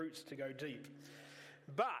roots to go deep.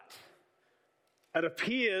 But it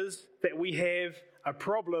appears that we have a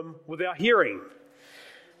problem with our hearing.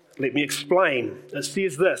 Let me explain. It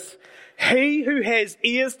says this: he who has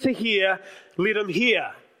ears to hear, let him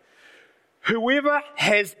hear. Whoever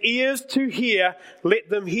has ears to hear, let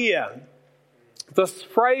them hear. This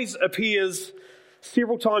phrase appears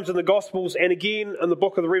several times in the Gospels, and again in the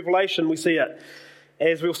book of the Revelation we see it.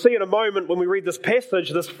 As we'll see in a moment when we read this passage,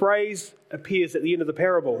 this phrase appears at the end of the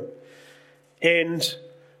parable. And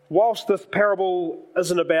whilst this parable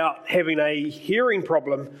isn't about having a hearing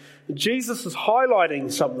problem, Jesus is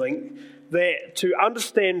highlighting something that to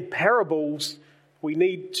understand parables, we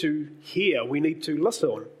need to hear, we need to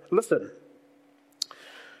listen.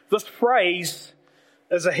 This phrase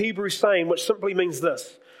is a Hebrew saying which simply means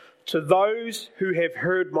this: to those who have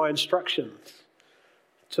heard my instructions.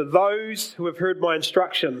 To those who have heard my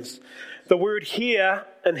instructions. The word hear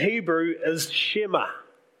in Hebrew is shema.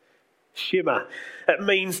 Shema. It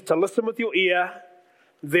means to listen with your ear,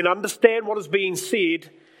 then understand what is being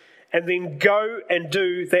said, and then go and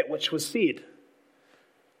do that which was said.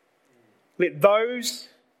 Let those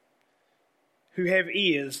who have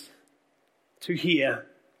ears to hear,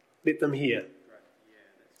 let them hear.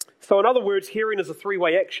 So in other words, hearing is a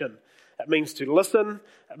three-way action. It means to listen,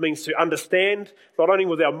 it means to understand, not only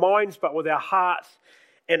with our minds, but with our hearts,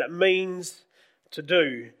 and it means to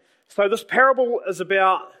do. So this parable is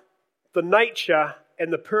about the nature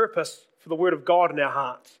and the purpose for the Word of God in our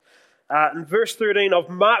hearts. In verse 13 of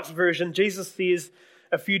Mark's version, Jesus says,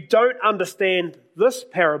 if you don't understand this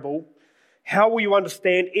parable, how will you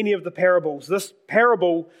understand any of the parables? This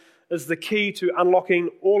parable is the key to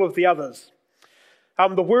unlocking all of the others.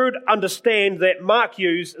 The word understand that Mark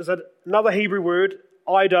used is another Hebrew word,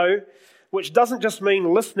 ido, which doesn't just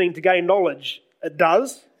mean listening to gain knowledge. It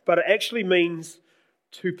does, but it actually means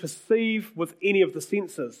to perceive with any of the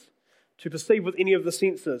senses. To perceive with any of the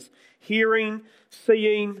senses. Hearing,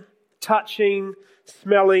 seeing, touching,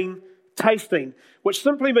 smelling, tasting, which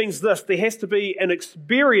simply means this: there has to be an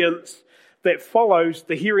experience that follows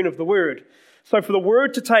the hearing of the word. So for the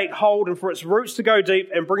word to take hold and for its roots to go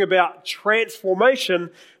deep and bring about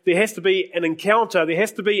transformation, there has to be an encounter, there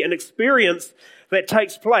has to be an experience that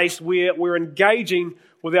takes place where we're engaging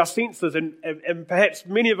with our senses. And perhaps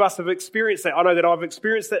many of us have experienced that. I know that I've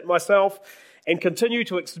experienced that myself and continue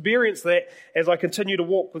to experience that as I continue to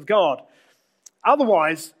walk with God.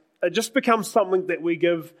 Otherwise, it just becomes something that we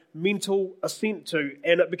give mental assent to,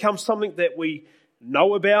 and it becomes something that we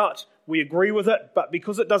know about, we agree with it, but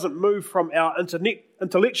because it doesn't move from our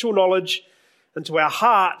intellectual knowledge into our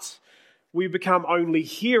hearts, we become only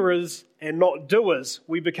hearers and not doers.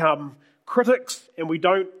 We become critics and we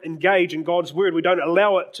don't engage in God's word. We don't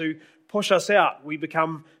allow it to push us out. We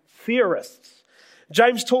become theorists.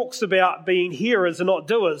 James talks about being hearers and not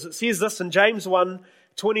doers. It says this in James 1,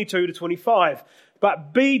 22 to 25.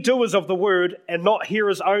 But be doers of the word and not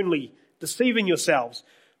hearers only, deceiving yourselves.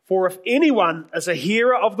 For if anyone is a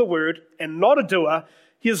hearer of the word and not a doer,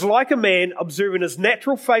 he is like a man observing his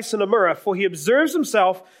natural face in a mirror. For he observes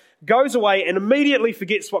himself, goes away, and immediately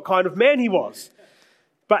forgets what kind of man he was.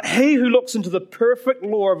 But he who looks into the perfect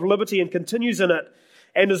law of liberty and continues in it,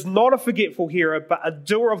 and is not a forgetful hearer, but a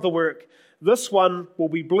doer of the work, this one will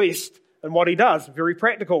be blessed in what he does. Very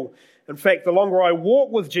practical. In fact, the longer I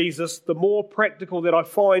walk with Jesus, the more practical that I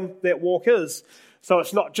find that walk is. So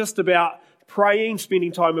it's not just about praying,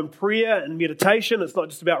 spending time in prayer and meditation. It's not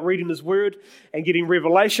just about reading His Word and getting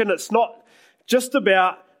revelation. It's not just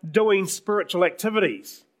about doing spiritual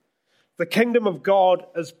activities. The kingdom of God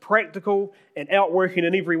is practical and outworking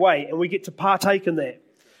in every way, and we get to partake in that.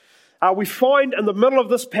 We find in the middle of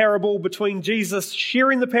this parable, between Jesus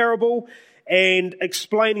sharing the parable and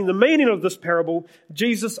explaining the meaning of this parable,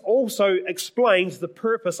 Jesus also explains the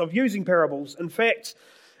purpose of using parables. In fact,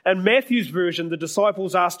 in Matthew's version, the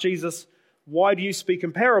disciples asked Jesus, "Why do you speak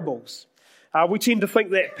in parables?" We tend to think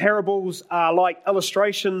that parables are like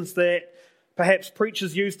illustrations that perhaps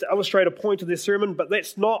preachers use to illustrate a point of their sermon, but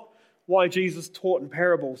that's not why Jesus taught in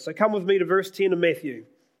parables. So come with me to verse 10 of Matthew.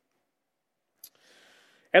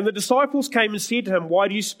 And the disciples came and said to him, "Why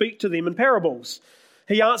do you speak to them in parables?"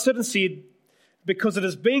 He answered and said, "Because it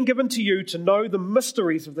has been given to you to know the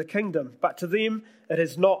mysteries of the kingdom, but to them it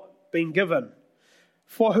has not been given.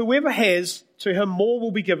 For whoever has, to him more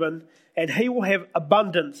will be given, and he will have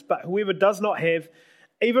abundance, but whoever does not have,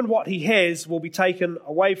 even what he has will be taken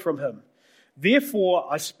away from him. Therefore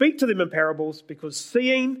I speak to them in parables, because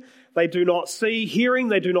seeing they do not see, hearing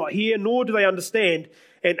they do not hear, nor do they understand.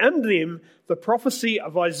 And in them the prophecy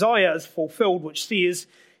of Isaiah is fulfilled, which says,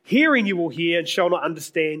 Hearing you will hear and shall not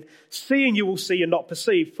understand. Seeing you will see and not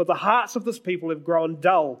perceive. For the hearts of this people have grown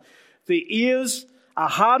dull. Their ears are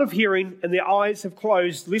hard of hearing and their eyes have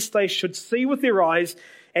closed, lest they should see with their eyes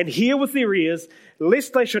and hear with their ears,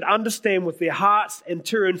 lest they should understand with their hearts and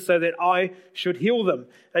turn so that I should heal them.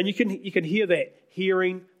 And you can hear that.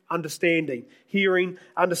 Hearing, understanding. Hearing,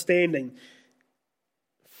 understanding.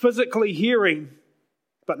 Physically hearing,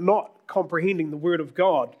 but not comprehending the word of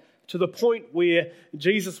God, to the point where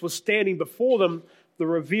Jesus was standing before them, the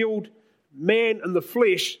revealed man in the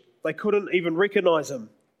flesh, they couldn't even recognize him.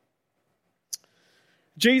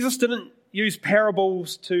 Jesus didn't use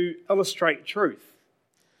parables to illustrate truth.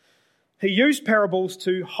 He used parables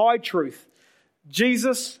to hide truth.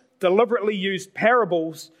 Jesus deliberately used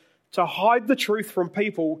parables to hide the truth from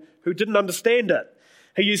people who didn't understand it.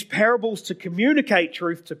 He used parables to communicate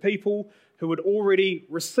truth to people who had already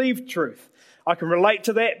received truth. I can relate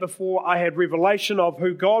to that. Before I had revelation of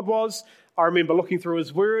who God was, I remember looking through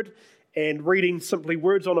His Word and reading simply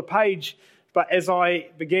words on a page. But as I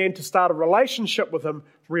began to start a relationship with Him,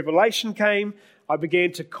 revelation came. I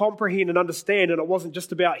began to comprehend and understand, and it wasn't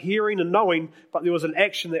just about hearing and knowing, but there was an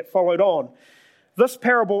action that followed on. This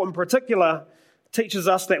parable in particular teaches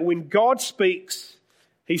us that when God speaks,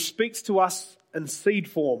 He speaks to us in seed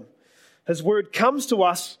form. His word comes to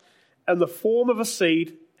us in the form of a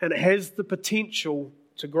seed, and it has the potential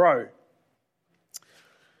to grow.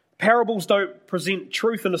 Parables don't present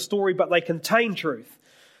truth in a story, but they contain truth.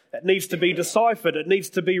 It needs to be deciphered. It needs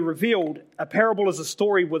to be revealed. A parable is a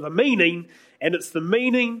story with a meaning, and it's the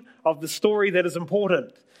meaning of the story that is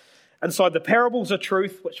important. Inside the parables are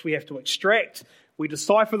truth, which we have to extract. We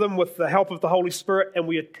decipher them with the help of the Holy Spirit, and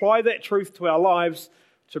we apply that truth to our lives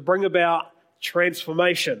to bring about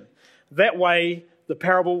transformation. That way, the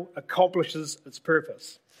parable accomplishes its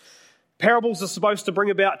purpose. Parables are supposed to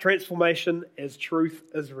bring about transformation as truth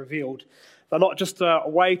is revealed. They're not just a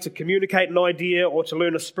way to communicate an idea or to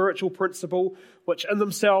learn a spiritual principle, which in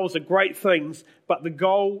themselves are great things, but the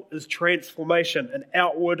goal is transformation and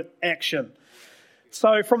outward action.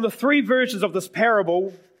 So from the three versions of this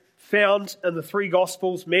parable found in the three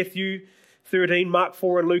Gospels, Matthew 13, Mark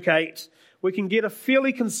 4, and Luke 8, we can get a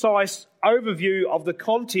fairly concise overview of the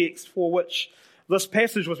context for which this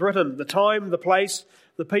passage was written, the time, the place,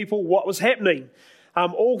 the people, what was happening.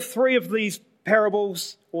 All three of these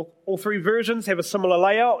parables, or all three versions, have a similar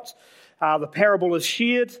layout. The parable is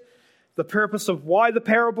shared. The purpose of why the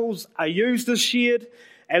parables are used is shared.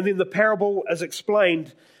 And then the parable is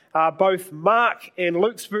explained. Both Mark and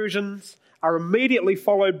Luke's versions are immediately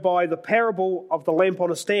followed by the parable of the lamp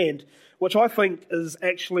on a stand, which I think is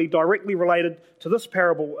actually directly related to this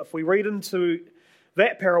parable. If we read into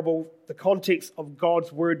that parable, the context of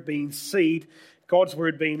God's word being seed, God's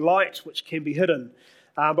word being light, which can be hidden.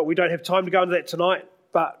 But we don't have time to go into that tonight.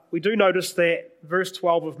 But we do notice that verse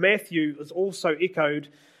 12 of Matthew is also echoed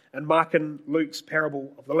in Mark and Luke's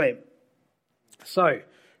parable of the lamp. So,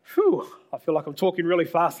 I feel like I'm talking really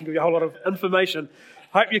fast and giving you a whole lot of information.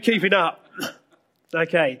 Hope you're keeping up.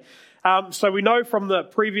 Okay. So we know from the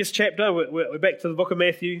previous chapter, we're back to the book of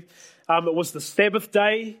Matthew, it was the Sabbath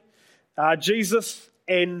day. Jesus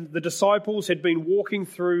and the disciples had been walking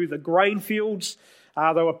through the grain fields.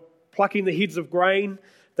 They were plucking the heads of grain.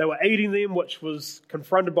 They were eating them, which was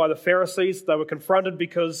confronted by the Pharisees. They were confronted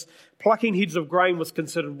because plucking heads of grain was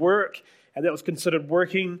considered work, and that was considered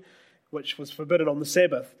working, which was forbidden on the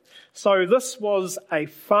Sabbath. So this was a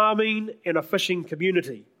farming and a fishing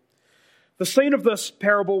community. The scene of this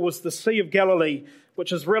parable was the Sea of Galilee,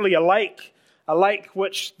 which is really a lake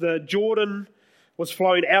which the Jordan was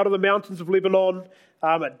flowing out of the mountains of Lebanon.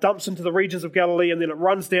 It dumps into the regions of Galilee, and then it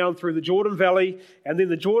runs down through the Jordan Valley, and then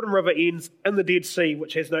the Jordan River ends in the Dead Sea,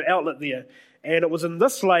 which has no outlet there. And it was in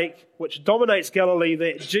this lake, which dominates Galilee,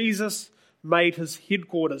 that Jesus made his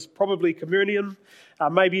headquarters, probably Capernaum,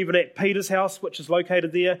 maybe even at Peter's house, which is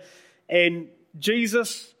located there. And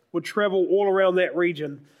Jesus would travel all around that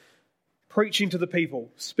region, preaching to the people,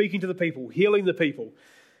 speaking to the people, healing the people.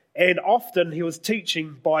 And often he was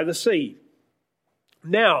teaching by the sea.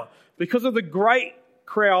 Now, because of the great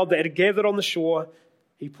crowd that had gathered on the shore,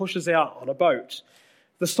 he pushes out on a boat.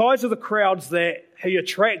 The size of the crowds that he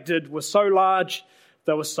attracted were so large,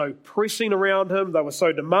 they were so pressing around him, they were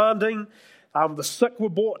so demanding. The sick were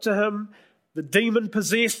brought to him, the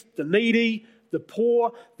demon-possessed, the needy, the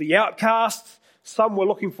poor, the outcasts. Some were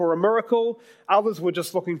looking for a miracle, others were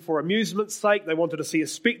just looking for amusement's sake. They wanted to see a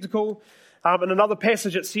spectacle. In another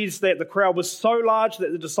passage it says that the crowd was so large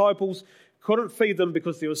that the disciples couldn't feed them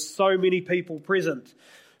because there were so many people present.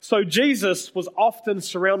 So Jesus was often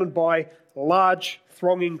surrounded by large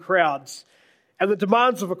thronging crowds. And the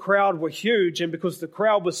demands of a crowd were huge, and because the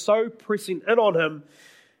crowd was so pressing in on him,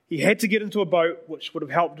 he had to get into a boat, which would have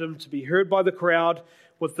helped him to be heard by the crowd,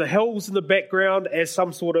 with the hills in the background as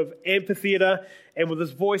some sort of amphitheatre, and with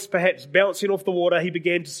his voice perhaps bouncing off the water, he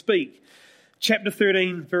began to speak. Chapter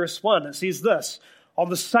 13, verse 1, it says this, "On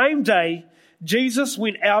the same day, Jesus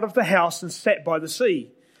went out of the house and sat by the sea,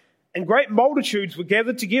 and great multitudes were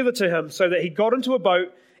gathered together to him, so that he got into a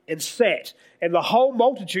boat and sat, and the whole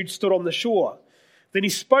multitude stood on the shore. Then he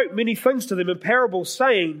spoke many things to them in parables,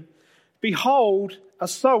 saying, 'Behold, a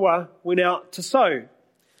sower went out to sow.'"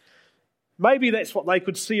 Maybe that's what they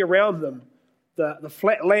could see around them. The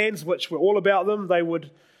flat lands which were all about them,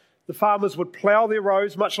 the farmers would plough their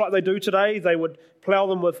rows much like they do today. They would plough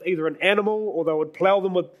them with either an animal or they would plough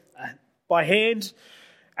them by hand.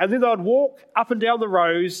 And then they would walk up and down the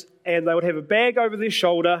rows and they would have a bag over their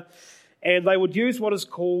shoulder and they would use what is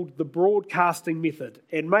called the broadcasting method.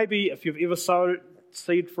 And maybe if you've ever sown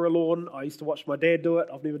seed for a lawn, I used to watch my dad do it.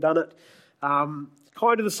 I've never done it.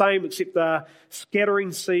 Kind of the same, except they're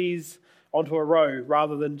scattering seeds onto a row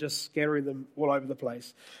rather than just scattering them all over the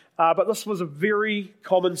place. But this was a very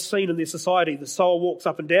common scene in their society. The sower walks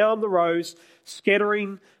up and down the rows,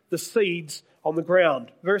 scattering the seeds on the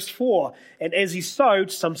ground. Verse 4, "And as he sowed,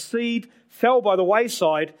 some seed fell by the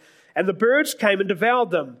wayside, and the birds came and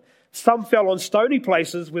devoured them. Some fell on stony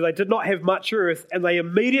places where they did not have much earth, and they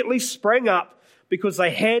immediately sprang up because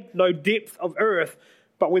they had no depth of earth.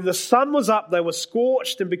 But when the sun was up, they were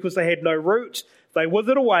scorched, and because they had no root, they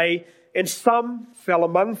withered away. And some fell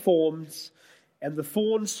among thorns, and the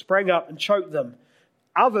thorns sprang up and choked them.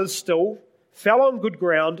 Others still fell on good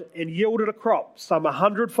ground and yielded a crop, some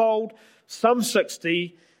 100-fold, some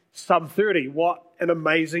 60, some 30. What an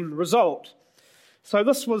amazing result." So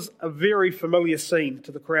this was a very familiar scene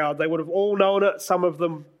to the crowd. They would have all known it. Some of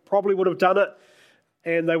them probably would have done it,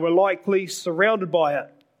 and they were likely surrounded by it.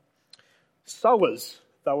 Sowers,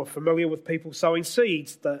 they were familiar with people sowing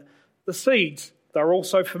seeds. The seeds, they were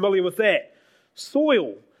also familiar with that.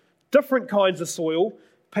 Soil, different kinds of soil,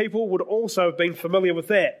 people would also have been familiar with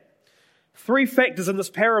that. Three factors in this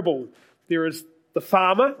parable. There is the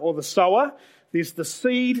farmer or the sower, there's the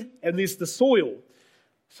seed, and there's the soil.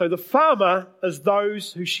 So the farmer is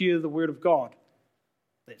those who share the word of God.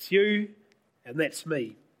 That's you, and that's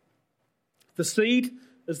me. The seed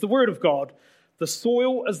is the word of God. The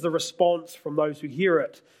soil is the response from those who hear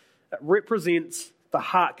it. It represents the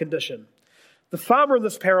heart condition. The farmer in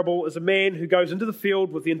this parable is a man who goes into the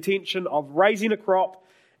field with the intention of raising a crop,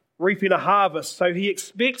 reaping a harvest. So he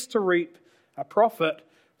expects to reap a profit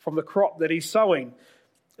from the crop that he's sowing.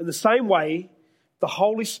 In the same way, the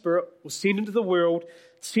Holy Spirit was sent into the world,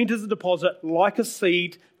 sent as a deposit like a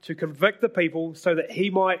seed to convict the people so that he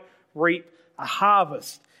might reap a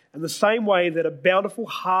harvest. In the same way that a bountiful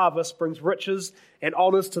harvest brings riches and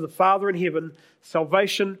honours to the Father in heaven,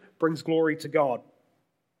 salvation brings glory to God.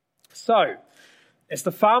 So, as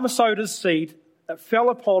the farmer sowed his seed, it fell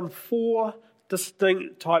upon 4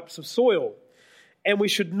 distinct types of soil. And we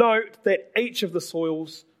should note that each of the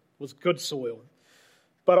soils was good soil.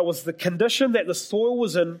 But it was the condition that the soil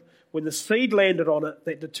was in when the seed landed on it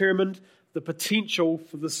that determined the potential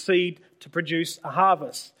for the seed to produce a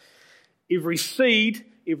harvest. Every seed,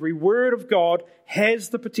 every word of God has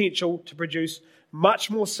the potential to produce much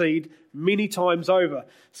more seed many times over.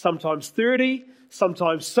 Sometimes 30,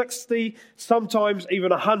 sometimes 60, sometimes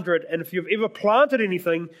even 100. And if you've ever planted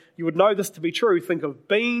anything, you would know this to be true. Think of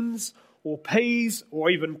beans or peas or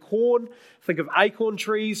even corn. Think of acorn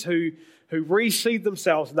trees who reseed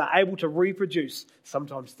themselves and they're able to reproduce.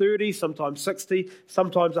 Sometimes 30, sometimes 60,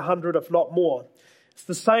 sometimes 100, if not more. It's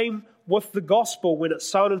the same with the gospel. When it's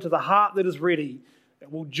sown into the heart that is ready,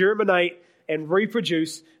 it will germinate and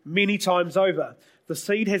reproduce many times over. The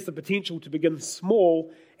seed has the potential to begin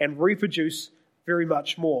small and reproduce very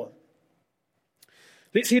much more.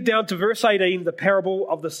 Let's head down to verse 18, the parable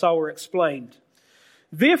of the sower explained.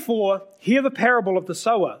 Therefore, hear the parable of the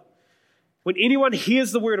sower. When anyone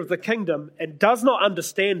hears the word of the kingdom and does not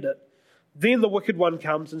understand it, then the wicked one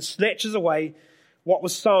comes and snatches away what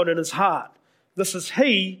was sown in his heart. This is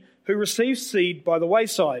he who receives seed by the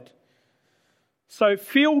wayside. So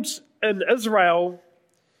fields in Israel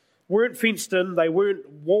weren't fenced in, they weren't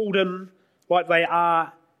walled in like they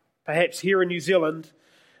are perhaps here in New Zealand.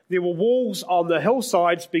 There were walls on the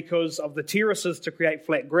hillsides because of the terraces to create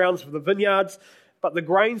flat grounds for the vineyards, but the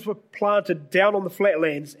grains were planted down on the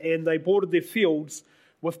flatlands and they bordered their fields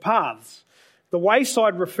with paths. The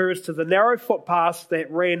wayside refers to the narrow footpaths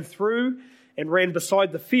that ran through and ran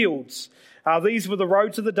beside the fields. These were the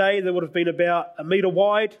roads of the day. They would have been about 1 metre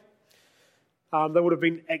wide, They would have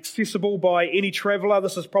been accessible by any traveller.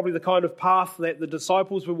 This is probably the kind of path that the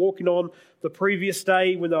disciples were walking on the previous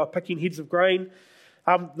day when they were picking heads of grain.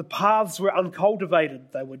 The paths were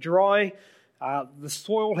uncultivated. They were dry. The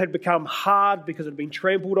soil had become hard because it had been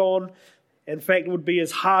trampled on. In fact, it would be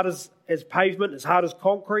as hard as pavement, as hard as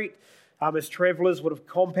concrete, as travellers would have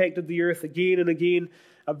compacted the earth again and again.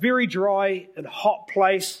 A very dry and hot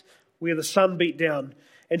place where the sun beat down.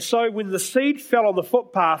 And so when the seed fell on the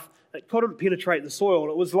footpath, it couldn't penetrate the soil.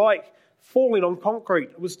 It was like falling on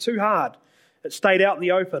concrete. It was too hard. It stayed out in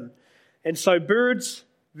the open. And so birds,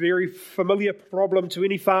 very familiar problem to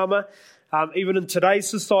any farmer. Even in today's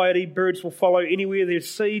society, birds will follow anywhere there's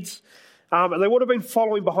seeds. And they would have been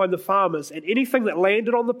following behind the farmers. And anything that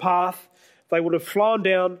landed on the path, they would have flown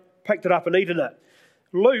down, picked it up and eaten it.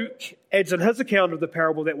 Luke adds in his account of the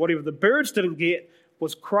parable that whatever the birds didn't get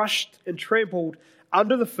was crushed and trampled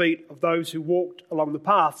under the feet of those who walked along the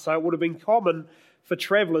path. So it would have been common for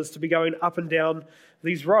travellers to be going up and down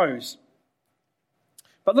these rows.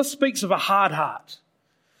 But this speaks of a hard heart.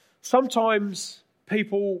 Sometimes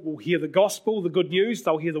people will hear the gospel, the good news,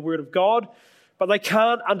 they'll hear the word of God, but they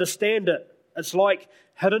can't understand it. It's like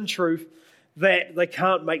hidden truth that they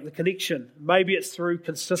can't make the connection. Maybe it's through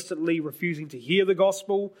consistently refusing to hear the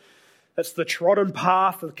gospel. It's the trodden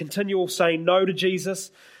path, the continual saying no to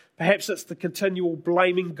Jesus. Perhaps it's the continual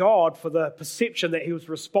blaming God for the perception that he was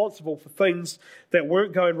responsible for things that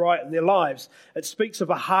weren't going right in their lives. It speaks of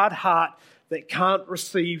a hard heart that can't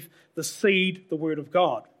receive the seed, the word of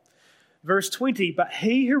God. Verse 20, but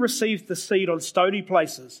he who receives the seed on stony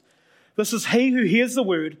places, this is he who hears the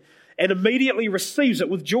word and immediately receives it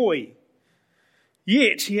with joy.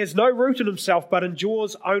 Yet he has no root in himself, but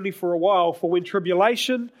endures only for a while. For when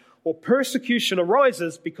tribulation or persecution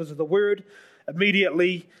arises because of the word,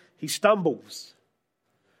 immediately he stumbles.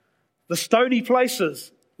 The stony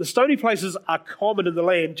places are common in the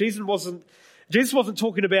land. Jesus wasn't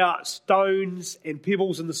talking about stones and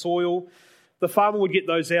pebbles in the soil. The farmer would get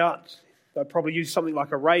those out. They'd probably use something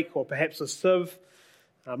like a rake or perhaps a sieve,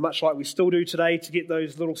 much like we still do today, to get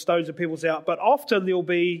those little stones and pebbles out. But often there'll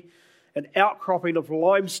be an outcropping of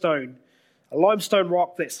limestone, a limestone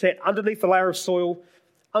rock that sat underneath the layer of soil,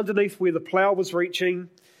 underneath where the plough was reaching.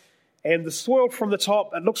 And the soil from the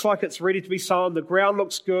top, it looks like it's ready to be sown. The ground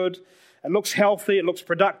looks good. It looks healthy. It looks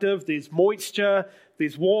productive. There's moisture.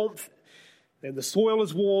 There's warmth. And the soil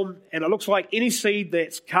is warm. And it looks like any seed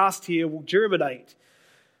that's cast here will germinate.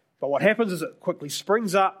 But what happens is it quickly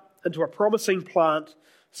springs up into a promising plant,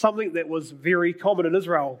 something that was very common in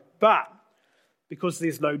Israel. But because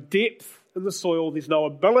there's no depth in the soil, there's no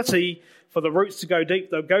ability for the roots to go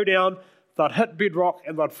deep, they'll go down, they'd hit bedrock,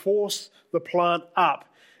 and they'd force the plant up.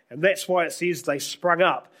 And that's why it says they sprung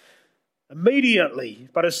up immediately.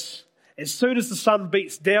 But as soon as the sun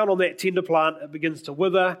beats down on that tender plant, it begins to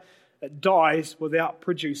wither. It dies without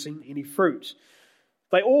producing any fruit.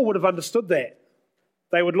 They all would have understood that.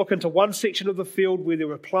 They would look into one section of the field where there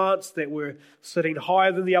were plants that were sitting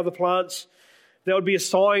higher than the other plants. That would be a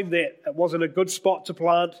sign that it wasn't a good spot to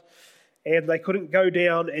plant, and they couldn't go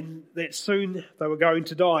down, and that soon they were going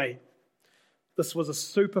to die. This was a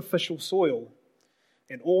superficial soil,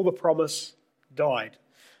 and all the promise died.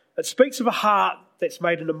 It speaks of a heart that's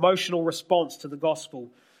made an emotional response to the gospel,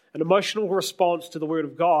 an emotional response to the word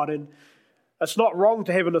of God. And it's not wrong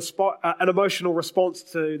to have an emotional response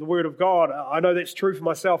to the word of God. I know that's true for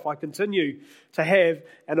myself. I continue to have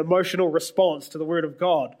an emotional response to the word of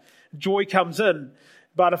God. Joy comes in,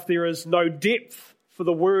 but if there is no depth for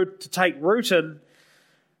the word to take root in,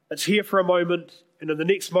 it's here for a moment, and in the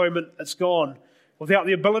next moment, it's gone. Without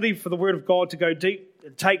the ability for the word of God to go deep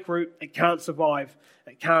and take root, it can't survive.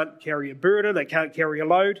 It can't carry a burden. It can't carry a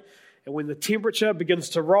load. And when the temperature begins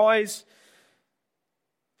to rise,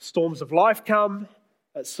 storms of life come,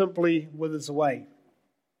 it simply withers away.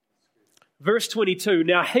 Verse 22,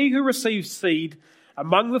 now he who receives seed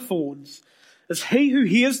among the thorns is he who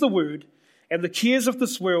hears the word, and the cares of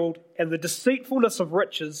this world and the deceitfulness of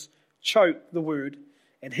riches choke the word,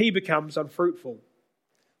 and he becomes unfruitful.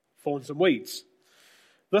 Thorns and weeds.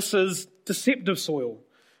 This is deceptive soil.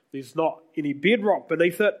 There's not any bedrock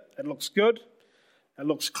beneath it. It looks good. It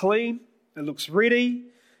looks clean. It looks ready.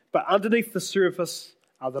 But underneath the surface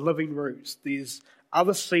are the living roots. There's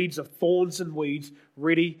other seeds of thorns and weeds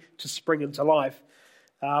ready to spring into life.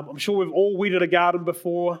 I'm sure we've all weeded a garden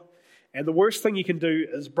before. And the worst thing you can do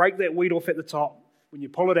is break that weed off at the top when you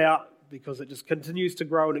pull it out, because it just continues to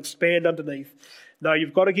grow and expand underneath. No,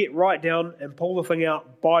 you've got to get right down and pull the thing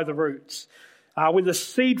out by the roots. When the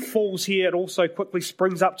seed falls here, it also quickly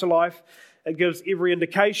springs up to life. It gives every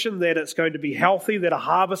indication that it's going to be healthy, that a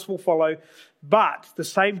harvest will follow, but the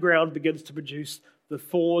same ground begins to produce the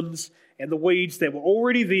thorns and the weeds that were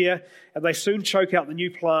already there, and they soon choke out the new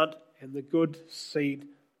plant, and the good seed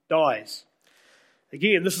dies.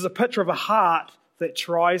 Again, this is a picture of a heart that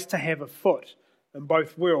tries to have a foot in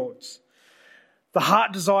both worlds. The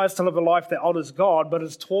heart desires to live a life that honours God, but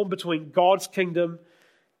is torn between God's kingdom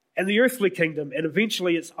and the earthly kingdom, and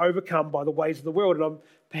eventually it's overcome by the ways of the world. And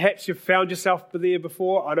perhaps you've found yourself there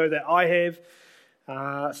before. I know that I have,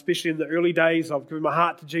 especially in the early days of giving my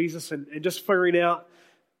heart to Jesus and just figuring out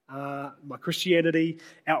my Christianity,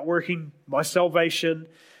 outworking my salvation,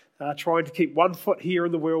 trying to keep one foot here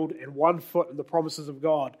in the world and one foot in the promises of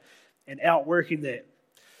God, and outworking that.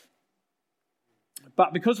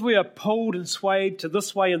 But because we are pulled and swayed to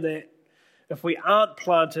this way and that, if we aren't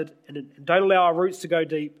planted and don't allow our roots to go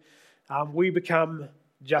deep, we become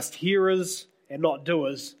just hearers and not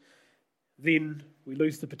doers, then we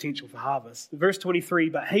lose the potential for harvest. Verse 23,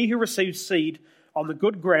 but he who receives seed on the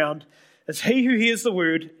good ground is he who hears the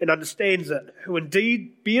word and understands it, who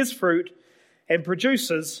indeed bears fruit and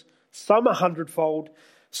produces some 100-fold,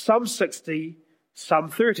 some 60, some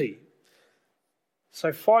 30.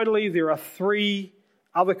 So finally, there are 3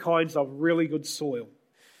 other kinds of really good soil.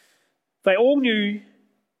 They all knew,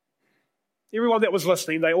 everyone that was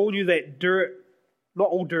listening, they all knew that dirt, not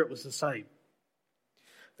all dirt was the same.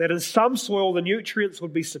 That in some soil, the nutrients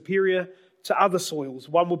would be superior to other soils.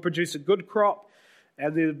 One would produce a good crop,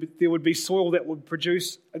 and there would be soil that would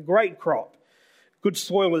produce a great crop. Good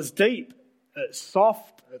soil is deep, it's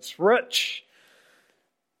soft, it's rich.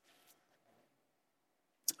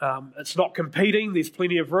 It's not competing, there's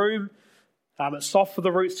plenty of room. It's soft for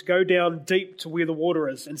the roots to go down deep to where the water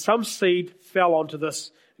is. And some seed fell onto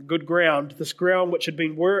this good ground, this ground which had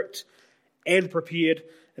been worked and prepared.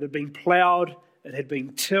 It had been ploughed, it had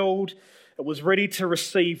been tilled. It was ready to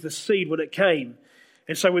receive the seed when it came.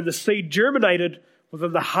 And so when the seed germinated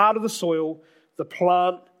within the heart of the soil, the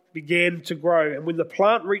plant began to grow. And when the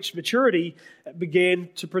plant reached maturity, it began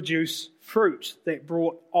to produce fruit that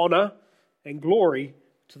brought honour and glory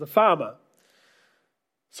to the farmer.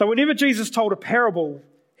 So whenever Jesus told a parable,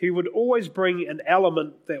 he would always bring an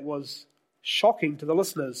element that was shocking to the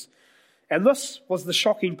listeners. And this was the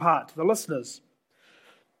shocking part to the listeners.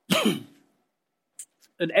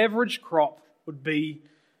 An average crop would be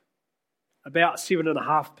about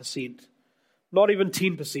 7.5%, not even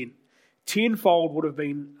 10%. Tenfold would have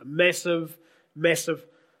been a massive, massive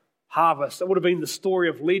harvest. It would have been the story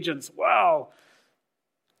of legends. Wow,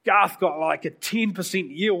 Garth got like a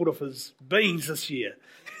 10% yield of his beans this year.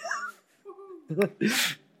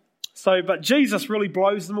 But Jesus really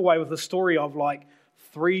blows them away with a story of like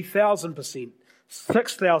 3,000%,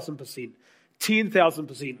 6,000%,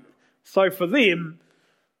 10,000%. So for them,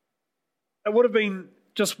 it would have been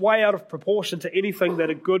just way out of proportion to anything that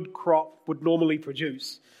a good crop would normally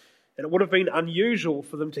produce. And it would have been unusual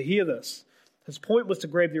for them to hear this. His point was to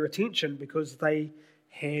grab their attention because they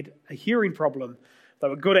had a hearing problem. They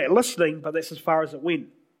were good at listening, but that's as far as it went.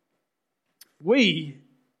 We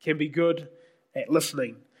can be good at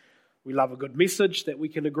listening. We love a good message that we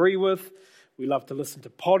can agree with. We love to listen to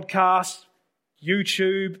podcasts,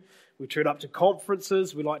 YouTube. We turn up to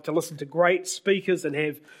conferences. We like to listen to great speakers and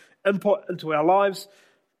have input into our lives.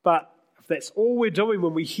 But if that's all we're doing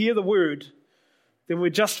when we hear the word, then we're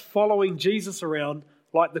just following Jesus around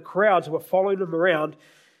like the crowds who are following him around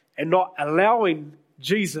and not allowing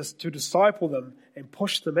Jesus to disciple them and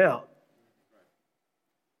push them out.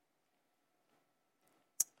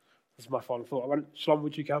 This is my final thought. Shalom,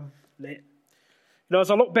 would you come, Nat? As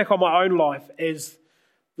I look back on my own life, as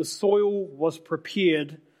the soil was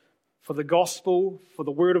prepared for the gospel, for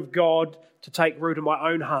the word of God to take root in my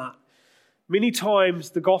own heart, many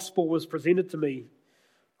times the gospel was presented to me.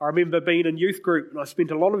 I remember being in youth group, and I spent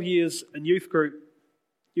a lot of years in youth group,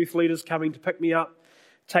 youth leaders coming to pick me up,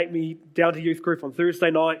 take me down to youth group on Thursday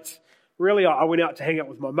nights. Really, I went out to hang out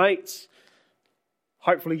with my mates,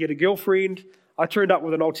 hopefully get a girlfriend. I turned up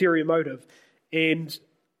with an ulterior motive. And,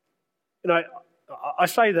 I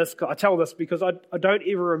say this, I tell this because I don't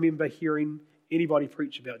ever remember hearing anybody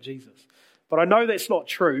preach about Jesus. But I know that's not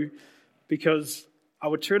true because I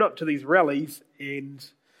would turn up to these rallies and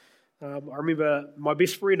I remember my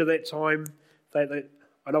best friend at that time,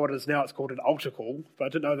 I know what it is now, it's called an altar call, but I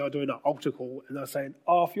didn't know they were doing an altar call, and they were saying,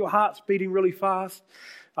 if your heart's beating really fast,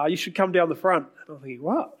 you should come down the front. And I'm thinking,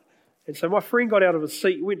 what? And so my friend got out of his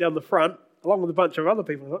seat, went down the front, along with a bunch of other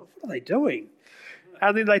people. I was like, what are they doing?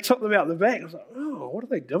 And then they took them out the back. I was like, what are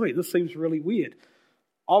they doing? This seems really weird.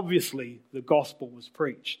 Obviously, the gospel was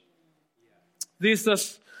preached. There's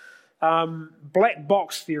this black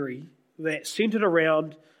box theory that's centered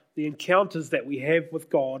around the encounters that we have with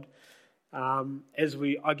God as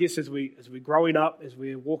we're growing up, as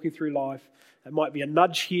we're walking through life. It might be a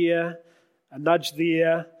nudge here, a nudge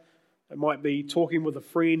there. It might be talking with a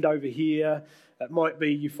friend over here. It might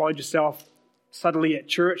be you find yourself suddenly at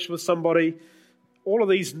church with somebody. All of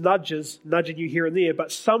these nudges, nudging you here and there,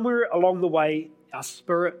 but somewhere along the way, our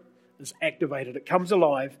spirit is activated. It comes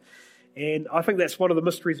alive. And I think that's one of the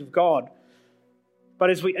mysteries of God. But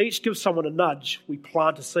as we each give someone a nudge, we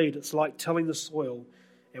plant a seed. It's like tilling the soil.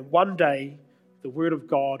 And one day, the Word of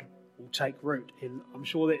God will take root. And I'm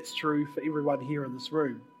sure that's true for everyone here in this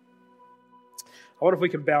room. I wonder if we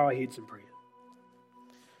can bow our heads in prayer.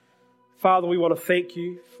 Father, we want to thank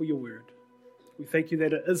you for your Word. We thank you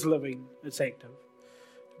that it is living, it's active.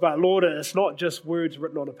 But Lord, it's not just words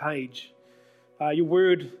written on a page. Your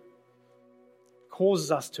Word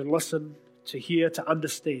causes us to listen, to hear, to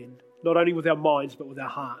understand, not only with our minds, but with our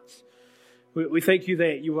hearts. We thank you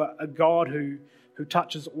that you are a God who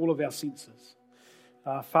touches all of our senses.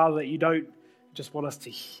 Father, that you don't just want us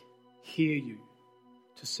to hear you,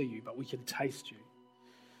 to see you, but we can taste you.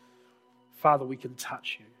 Father, we can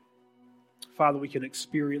touch you. Father, we can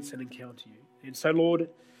experience and encounter you. And so, Lord,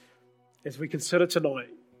 as we consider tonight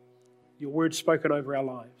your word spoken over our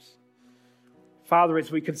lives, Father,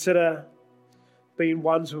 as we consider being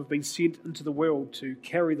ones who have been sent into the world to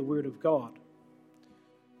carry the word of God,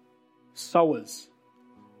 sowers,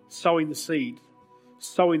 sowing the seed,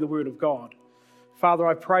 sowing the word of God. Father,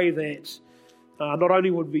 I pray that not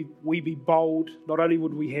only would we be bold, not only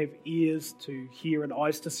would we have ears to hear and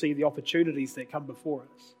eyes to see the opportunities that come before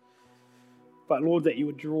us, but Lord, that you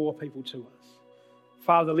would draw people to us.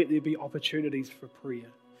 Father, let there be opportunities for prayer.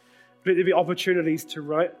 Let there be opportunities to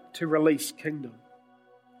release kingdom.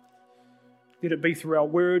 Let it be through our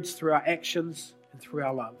words, through our actions, and through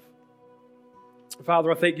our love.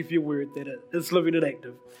 Father, I thank you for your word, that it is living and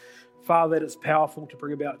active. Father, that it's powerful to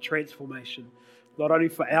bring about transformation, not only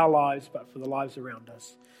for our lives, but for the lives around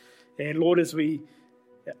us. And Lord, as we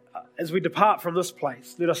depart from this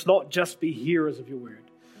place, let us not just be hearers of your word,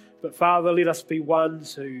 but Father, let us be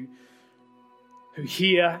ones who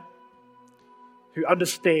hear, who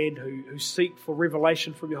understand, who seek for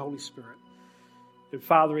revelation from your Holy Spirit. And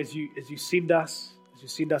Father, as you send us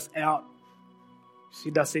out,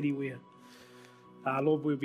 send us anywhere, Lord, we'll be